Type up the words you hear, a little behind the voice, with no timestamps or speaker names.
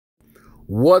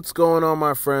What's going on,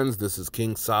 my friends? This is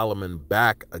King Solomon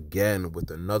back again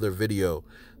with another video.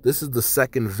 This is the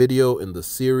second video in the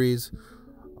series,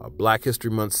 Black History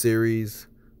Month series.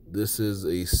 This is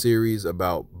a series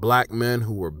about black men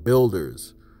who were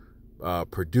builders,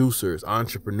 producers,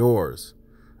 entrepreneurs,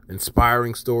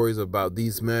 inspiring stories about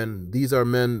these men. These are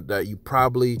men that you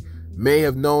probably may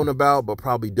have known about, but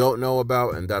probably don't know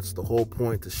about. And that's the whole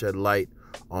point, to shed light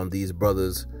on these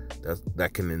brothers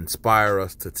that can inspire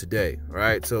us to today. All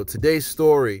right. So today's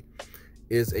story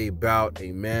is about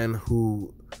a man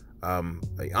who, an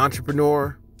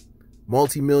entrepreneur,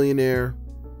 multimillionaire,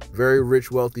 very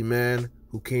rich, wealthy man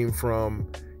who came from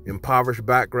impoverished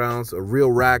backgrounds, a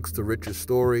real rags to riches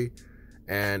story,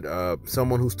 and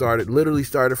someone who literally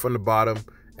started from the bottom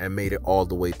and made it all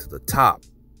the way to the top.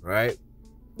 Right.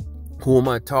 Who am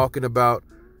I talking about?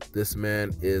 This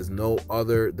man is no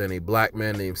other than a black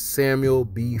man named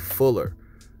S.B Fuller,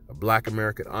 a black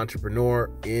American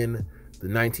entrepreneur in the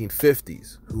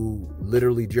 1950s, who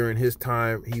literally during his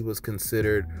time, he was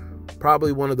considered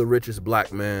probably one of the richest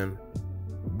black men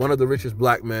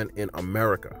in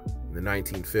America in the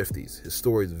 1950s. His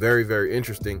story is very, very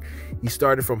interesting. He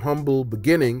started from humble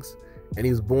beginnings, and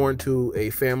he was born to a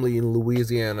family in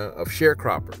Louisiana of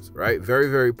sharecroppers, right?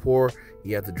 Very, very poor.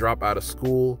 He had to drop out of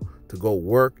school to go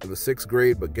work in the 6th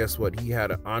grade, but guess what? He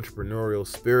had an entrepreneurial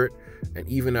spirit, and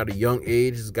even at a young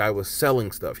age, this guy was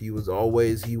selling stuff. He was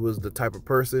the type of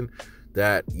person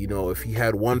that, you know, if he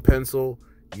had one pencil,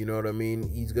 you know what I mean,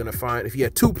 he's gonna find, if he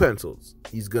had two pencils,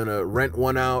 he's gonna rent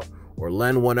one out or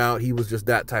lend one out. He was just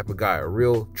that type of guy, a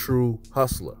real true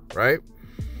hustler, right?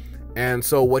 And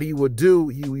so what he would do,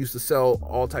 he used to sell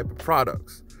all type of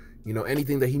products. You know,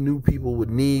 anything that he knew people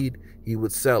would need, he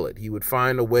would sell it. He would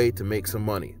find a way to make some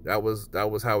money. That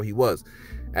was how he was.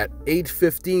 At age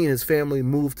 15, his family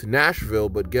moved to Nashville,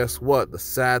 but guess what? The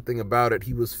sad thing about it,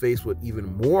 he was faced with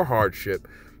even more hardship,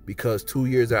 because 2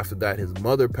 years after that, his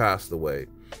mother passed away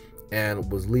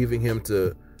and was leaving him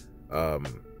to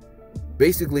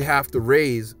basically have to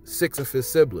raise 6 of his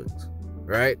siblings,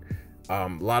 right? A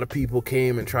lot of people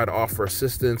came and tried to offer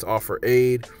assistance, offer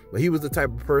aid, but he was the type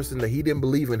of person that he didn't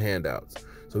believe in handouts.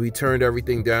 So he turned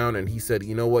everything down, and he said,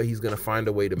 you know what, he's going to find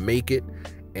a way to make it.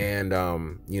 And,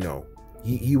 you know,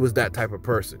 he was that type of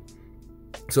person.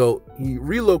 So he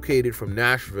relocated from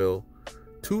Nashville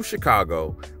to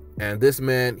Chicago. And this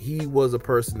man, he was a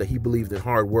person that he believed in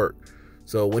hard work.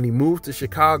 So when he moved to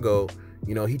Chicago,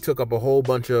 you know, he took up a whole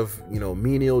bunch of, you know,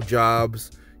 menial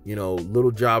jobs, you know,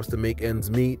 little jobs to make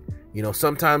ends meet. You know,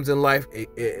 sometimes in life,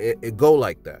 it go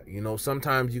like that. You know,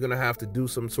 sometimes you're going to have to do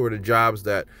some sort of jobs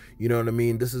that, you know what I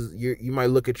mean? You might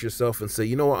look at yourself and say,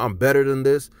 you know what, I'm better than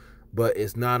this, but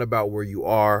it's not about where you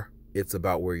are. It's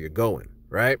about where you're going.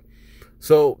 Right.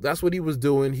 So that's what he was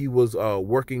doing. He was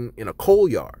working in a coal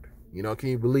yard. You know, can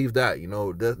you believe that? You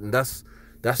know, that's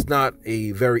not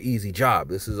a very easy job.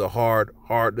 This is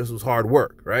this was hard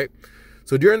work. Right.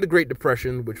 So during the Great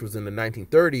Depression, which was in the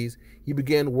 1930s, he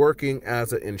began working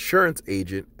as an insurance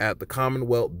agent at the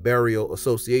Commonwealth Burial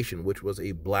Association, which was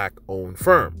a black-owned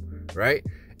firm, right?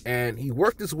 And he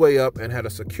worked his way up and had a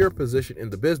secure position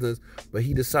in the business, but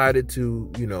he decided to,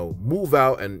 you know, move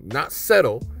out and not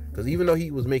settle, because even though he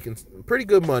was making pretty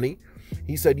good money,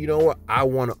 he said, you know what, I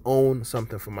want to own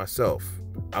something for myself.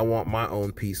 I want my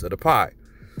own piece of the pie.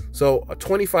 So a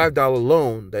 $25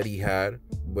 loan that he had,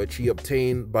 which he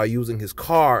obtained by using his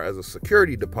car as a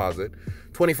security deposit,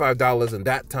 $25 in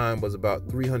that time was about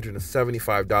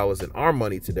 $375 in our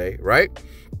money today, right?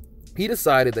 He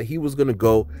decided that he was going to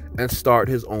go and start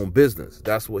his own business.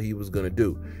 That's what he was going to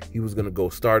do. He was going to go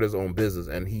start his own business.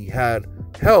 And he had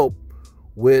help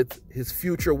with his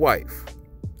future wife,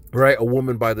 right? A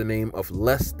woman by the name of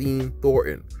Lestine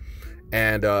Thornton.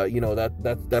 And, you know,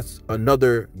 that's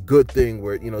another good thing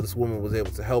where, you know, this woman was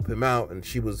able to help him out, and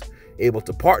she was able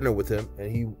to partner with him,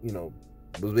 and he, you know,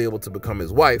 was able to become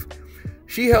his wife.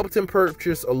 She helped him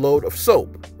purchase a load of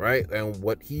soap, right? And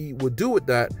what he would do with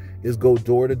that is go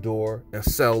door to door and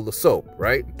sell the soap,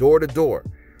 right? Door to door,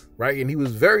 right? And he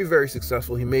was very, very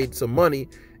successful. He made some money,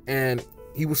 and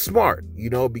he was smart, you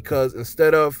know, because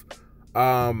instead of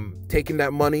taking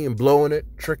that money and blowing it,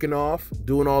 tricking off,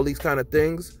 doing all these kind of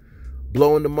things,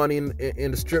 blowing the money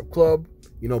in the strip club,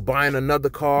 you know, buying another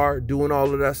car, doing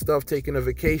all of that stuff, taking a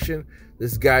vacation,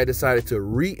 this guy decided to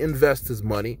reinvest his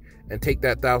money and take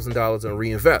that $1,000 and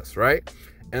reinvest, right?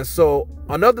 And so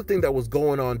another thing that was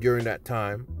going on during that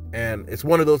time, and it's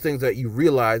one of those things that you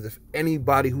realize, if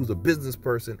anybody who's a business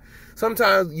person,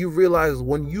 sometimes you realize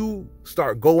when you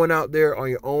start going out there on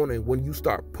your own, and when you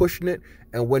start pushing it,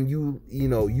 and when you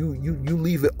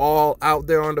leave it all out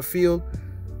there on the field,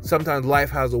 sometimes life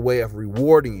has a way of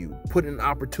rewarding you, putting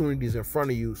opportunities in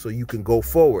front of you so you can go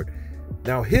forward.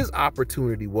 Now, his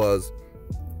opportunity was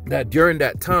that during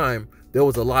that time, there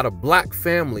was a lot of black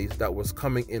families that was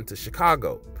coming into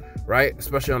Chicago, right?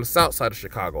 Especially on the south side of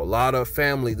Chicago. A lot of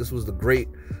families, this was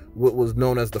what was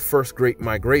known as the first Great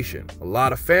Migration. A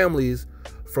lot of families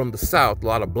from the South, a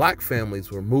lot of black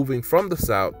families were moving from the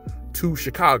South to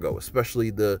Chicago, especially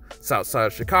the south side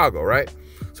of Chicago, right?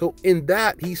 So in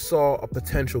that, he saw a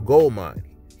potential gold mine.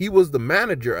 He was the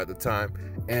manager at the time,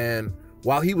 and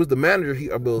while he was the manager, he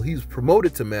was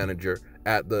promoted to manager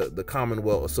at the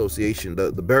Commonwealth Association,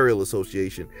 the Burial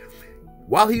Association.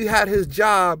 While he had his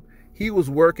job, he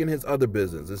was working his other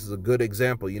business. This is a good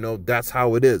example. That's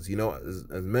how it is.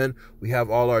 As men, we have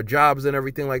all our jobs and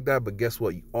everything like that. But guess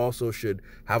what? You also should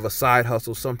have a side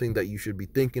hustle, something that you should be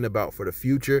thinking about for the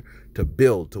future, to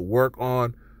build, to work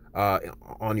on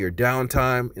your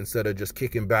downtime, instead of just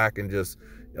kicking back and just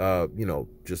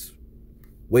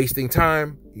wasting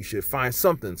time. You should find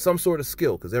something, some sort of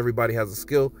skill, because everybody has a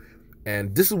skill.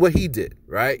 And this is what he did,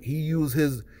 right? He used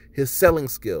his selling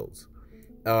skills,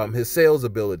 his sales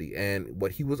ability. And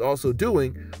what he was also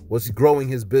doing was growing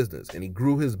his business. And he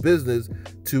grew his business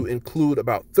to include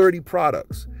about 30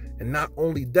 products. And not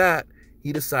only that,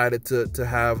 he decided to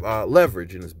have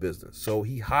leverage in his business. So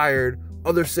he hired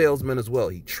other salesmen as well.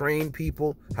 He trained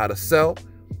people how to sell,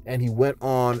 and he went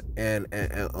on and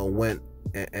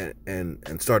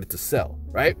started to sell,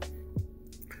 right?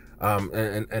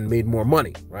 And made more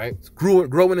money, right?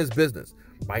 Growing his business.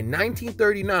 By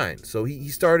 1939, so he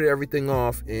started everything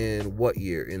off in what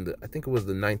year? I think it was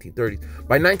the 1930s.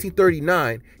 By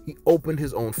 1939, he opened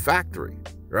his own factory,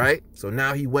 right? So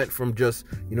now he went from just,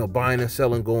 buying and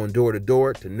selling, going door to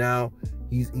door, to now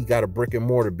he got a brick and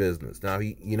mortar business. Now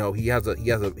he has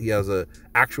a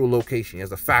actual location. He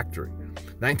has a factory.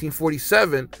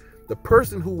 1947, the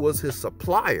person who was his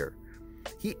supplier,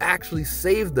 he actually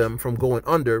saved them from going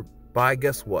under by,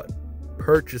 guess what?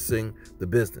 Purchasing the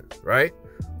business, right?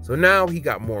 So now he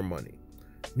got more money.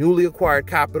 Newly acquired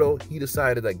capital, he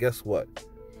decided that, guess what?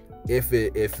 If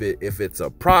it's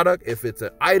a product, if it's an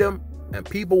item and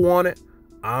people want it,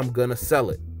 I'm gonna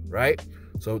sell it, right?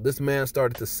 So this man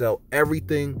started to sell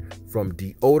everything from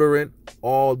deodorant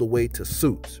all the way to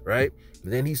suits, right?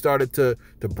 And then he started to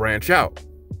branch out,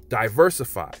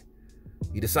 diversify.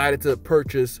 He decided to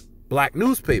purchase black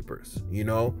newspapers.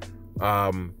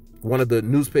 One of the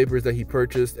newspapers that he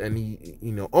purchased and he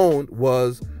owned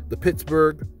was the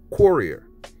Pittsburgh Courier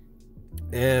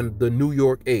and the New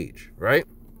York Age, right?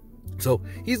 So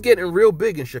he's getting real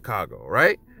big in Chicago,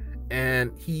 right?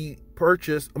 And he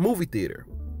purchased a movie theater,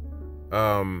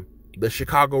 the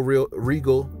Chicago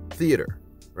Regal Theater,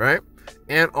 right?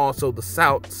 And also the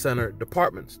South Center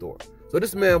department store. So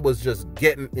this man was just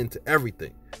getting into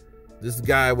everything. This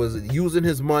guy was using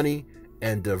his money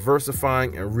and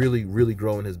diversifying and really, really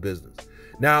growing his business.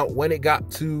 Now, when it got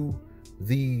to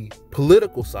the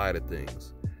political side of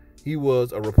things, he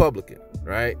was a Republican,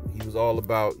 right? He was all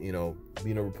about,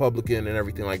 being a Republican and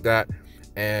everything like that.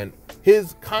 And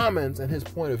his comments and his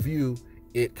point of view,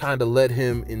 it kind of led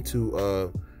him into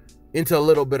a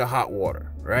little bit of hot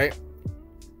water, right?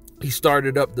 He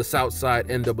started up the Southside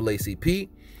NAACP,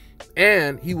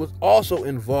 and he was also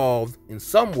involved in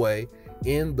some way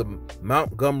in the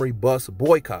Montgomery bus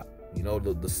boycott,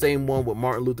 the same one with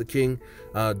Martin Luther King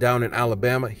down in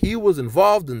Alabama. He was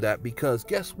involved in that because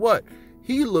guess what?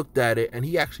 He looked at it and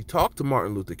he actually talked to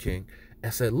Martin Luther King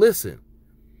and said, listen,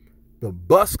 the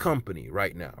bus company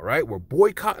right now, right? We're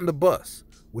boycotting the bus,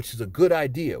 which is a good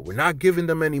idea. We're not giving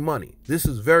them any money. This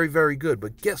is very, very good.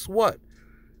 But guess what?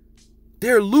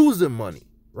 They're losing money,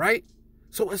 right?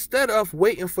 So instead of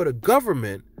waiting for the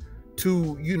government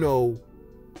to,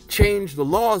 change the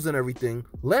laws and everything,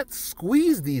 let's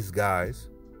squeeze these guys,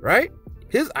 right?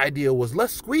 His idea was,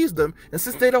 let's squeeze them, and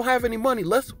since they don't have any money,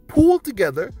 let's pool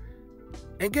together,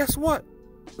 and guess what?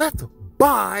 Let's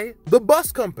buy the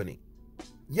bus company.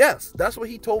 Yes, that's what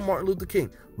he told Martin Luther King.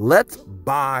 Let's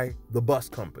buy the bus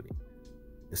company.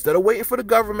 Instead of waiting for the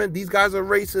government, these guys are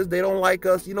racist, they don't like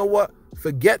us, you know what?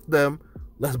 Forget them,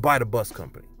 let's buy the bus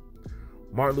company.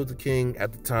 Martin Luther King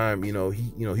at the time,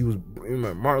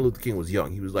 Martin Luther King was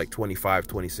young. He was like 25,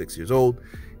 26 years old.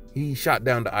 He shot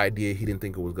down the idea. He didn't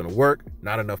think it was going to work.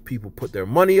 Not enough people put their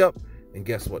money up. And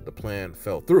guess what? The plan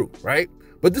fell through, right?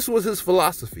 But this was his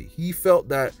philosophy. He felt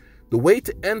that the way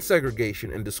to end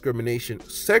segregation in the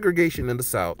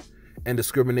South and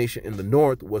discrimination in the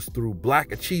North was through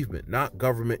black achievement, not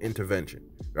government intervention,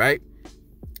 right?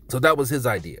 So that was his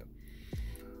idea.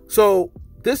 So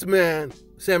this man,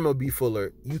 Samuel B.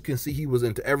 Fuller, you can see he was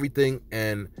into everything.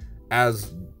 And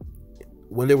as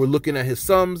when they were looking at his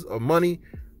sums of money,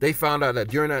 they found out that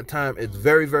during that time, it's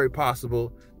very, very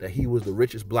possible that he was the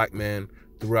richest black man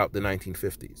throughout the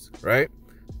 1950s, right?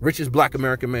 Richest black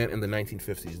American man in the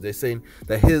 1950s. They're saying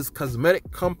that his cosmetic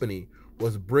company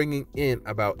was bringing in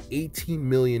about $18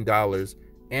 million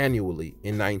annually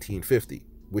in 1950,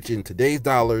 which in today's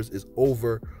dollars is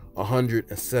over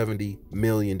 $170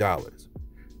 million.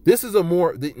 This is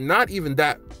not even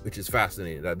that, which is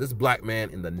fascinating, that this black man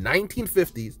in the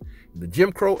 1950s, the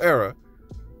Jim Crow era,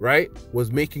 right,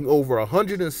 was making over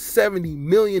 $170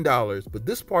 million. But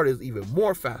this part is even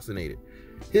more fascinating.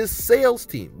 His sales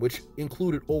team, which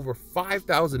included over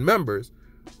 5,000 members,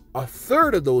 a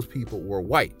third of those people were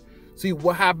white. See,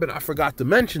 what happened, I forgot to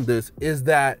mention this, is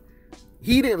that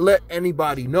he didn't let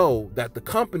anybody know that the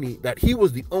company, that he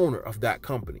was the owner of that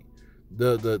company.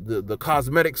 The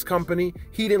cosmetics company,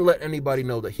 he didn't let anybody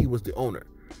know that he was the owner.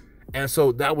 And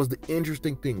so that was the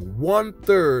interesting thing. One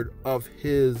third of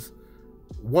his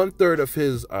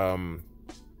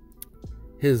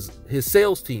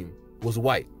sales team was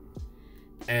white.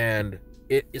 And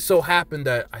it so happened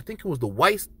that I think it was the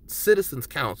White Citizens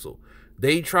Council.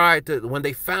 They tried to, when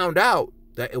they found out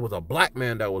that it was a black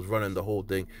man that was running the whole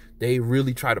thing, they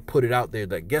really tried to put it out there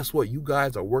that, guess what, you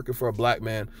guys are working for a black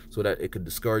man, so that it could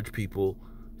discourage people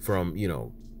from, you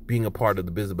know, being a part of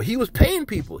the business. But he was paying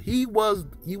people. He was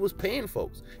paying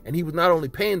folks. And he was not only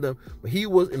paying them, but he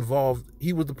was involved.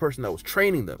 He was the person that was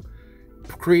training them,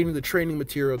 creating the training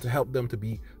material to help them to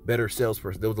be better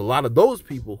salespersons. There was a lot of those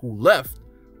people who left,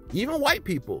 even white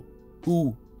people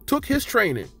who took his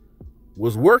training,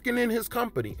 was working in his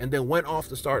company, and then went off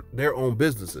to start their own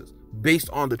businesses based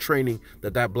on the training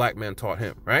that that black man taught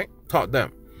them,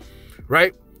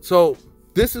 right? So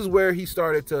this is where he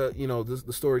started to, you know,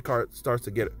 the story card starts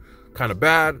to get kind of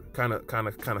bad, kind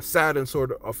of sad in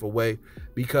sort of a way,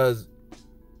 because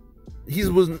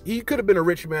he could have been a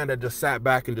rich man that just sat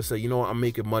back and just said, you know what, I'm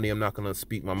making money, I'm not going to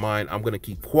speak my mind, I'm going to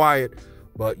keep quiet.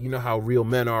 But you know how real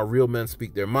men are. Real men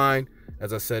speak their mind.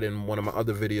 As I said in one of my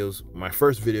other videos, my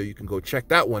first video, you can go check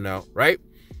that one out, right?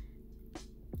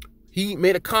 He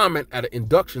made a comment at an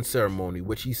induction ceremony,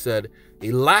 which he said,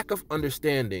 a lack of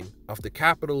understanding of the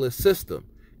capitalist system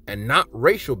and not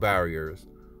racial barriers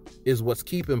is what's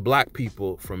keeping black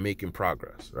people from making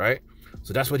progress, right?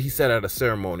 So that's what he said at a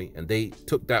ceremony, and they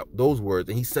took those words,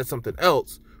 and he said something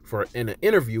else in an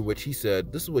interview, which he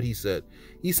said, this is what he said.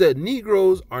 He said,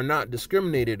 Negroes are not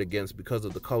discriminated against because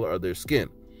of the color of their skin.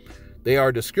 They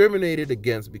are discriminated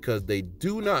against because they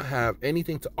do not have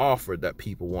anything to offer that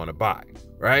people want to buy,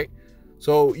 right?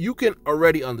 So you can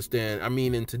already understand, I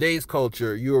mean, in today's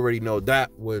culture, you already know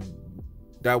that would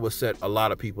set a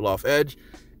lot of people off edge.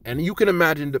 And you can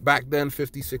imagine that back then,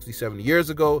 50, 60, 70 years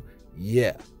ago,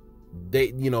 yeah,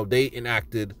 they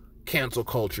enacted cancel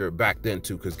culture back then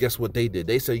too, because guess what they did?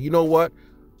 They said, you know what,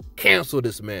 cancel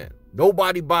this man,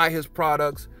 nobody buy his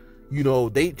products. You know,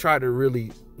 they try to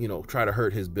really, you know, try to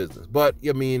hurt his business. But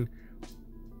I mean,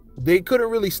 they couldn't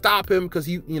really stop him, because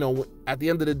he, you know, at the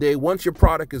end of the day, once your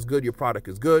product is good, your product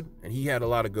is good. And he had a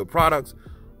lot of good products,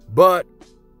 but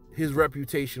his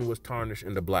reputation was tarnished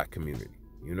in the black community.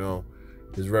 You know,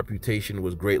 his reputation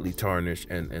was greatly tarnished,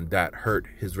 and that hurt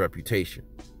his reputation,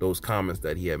 those comments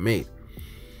that he had made.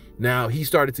 Now, he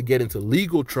started to get into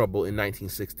legal trouble in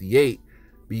 1968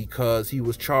 because he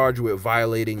was charged with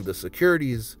violating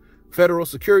the Federal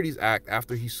Securities Act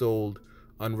after he sold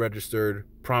unregistered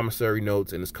promissory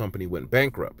notes and his company went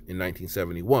bankrupt in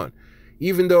 1971.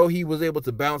 Even though he was able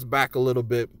to bounce back a little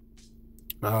bit,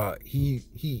 he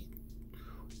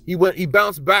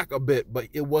bounced back a bit, but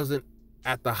it wasn't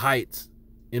at the heights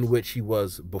in which he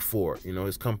was before. You know,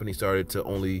 his company started to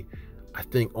only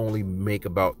make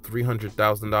about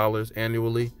 $300,000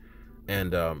 annually.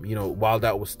 And, you know, while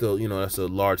that was still, you know, that's a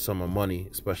large sum of money,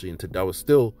 especially that was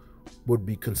still would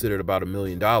be considered about $1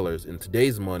 million in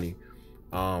today's money.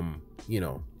 You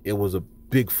know, it was a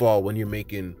big fall when you're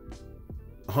making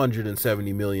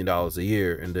 $170 million a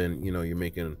year. And then, you know, you're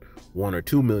making $1 or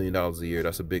 $2 million a year.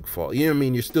 That's a big fall. You know what I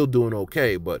mean? You're still doing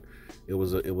okay, but it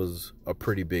was a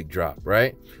pretty big drop,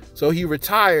 right? So he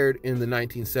retired in the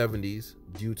 1970s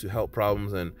due to health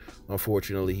problems, and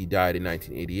unfortunately he died in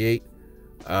 1988.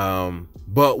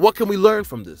 But what can we learn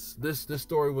from this? This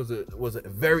story was a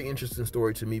very interesting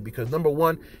story to me, because number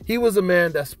one, he was a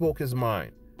man that spoke his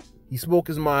mind. He spoke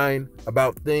his mind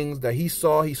about things that he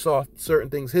saw. He saw certain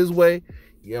things his way.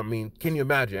 Yeah, I mean, can you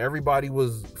imagine? Everybody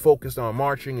was focused on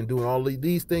marching and doing all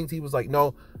these things. He was like,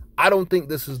 no, I don't think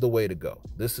this is the way to go.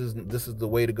 This is the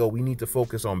way to go. We need to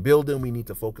focus on building. We need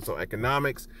to focus on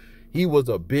economics. He was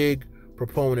a big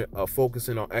proponent of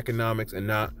focusing on economics and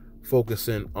not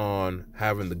focusing on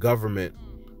having the government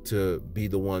to be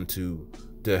the one to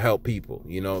help people.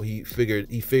 You know, he figured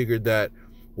that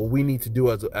what we need to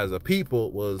do as a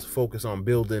people was focus on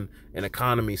building an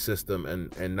economy system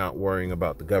and not worrying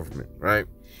about the government, right?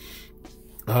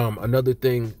 Another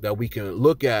thing that we can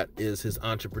look at is his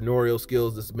entrepreneurial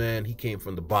skills. This man, he came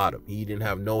from the bottom. He didn't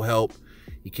have no help.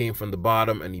 He came from the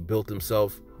bottom and he built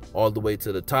himself all the way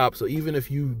to the top. So even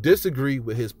if you disagree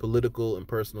with his political and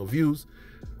personal views,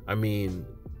 I mean,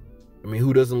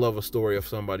 who doesn't love a story of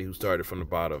somebody who started from the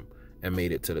bottom and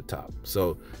made it to the top?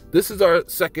 So this is our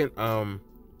second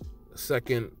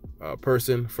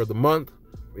person for the month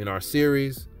in our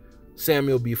series,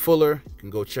 S.B Fuller. You can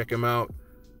go check him out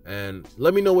and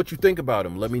let me know what you think about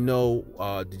him. Let me know,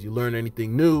 did you learn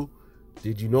anything new?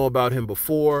 Did you know about him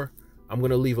before? I'm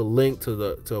going to leave a link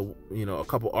to a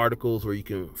couple articles where you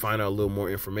can find out a little more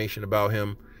information about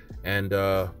him. And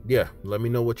yeah, let me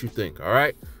know what you think. All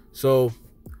right. So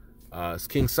it's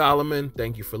King Solomon.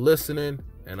 Thank you for listening,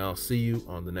 and I'll see you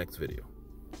on the next video.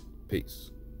 Peace.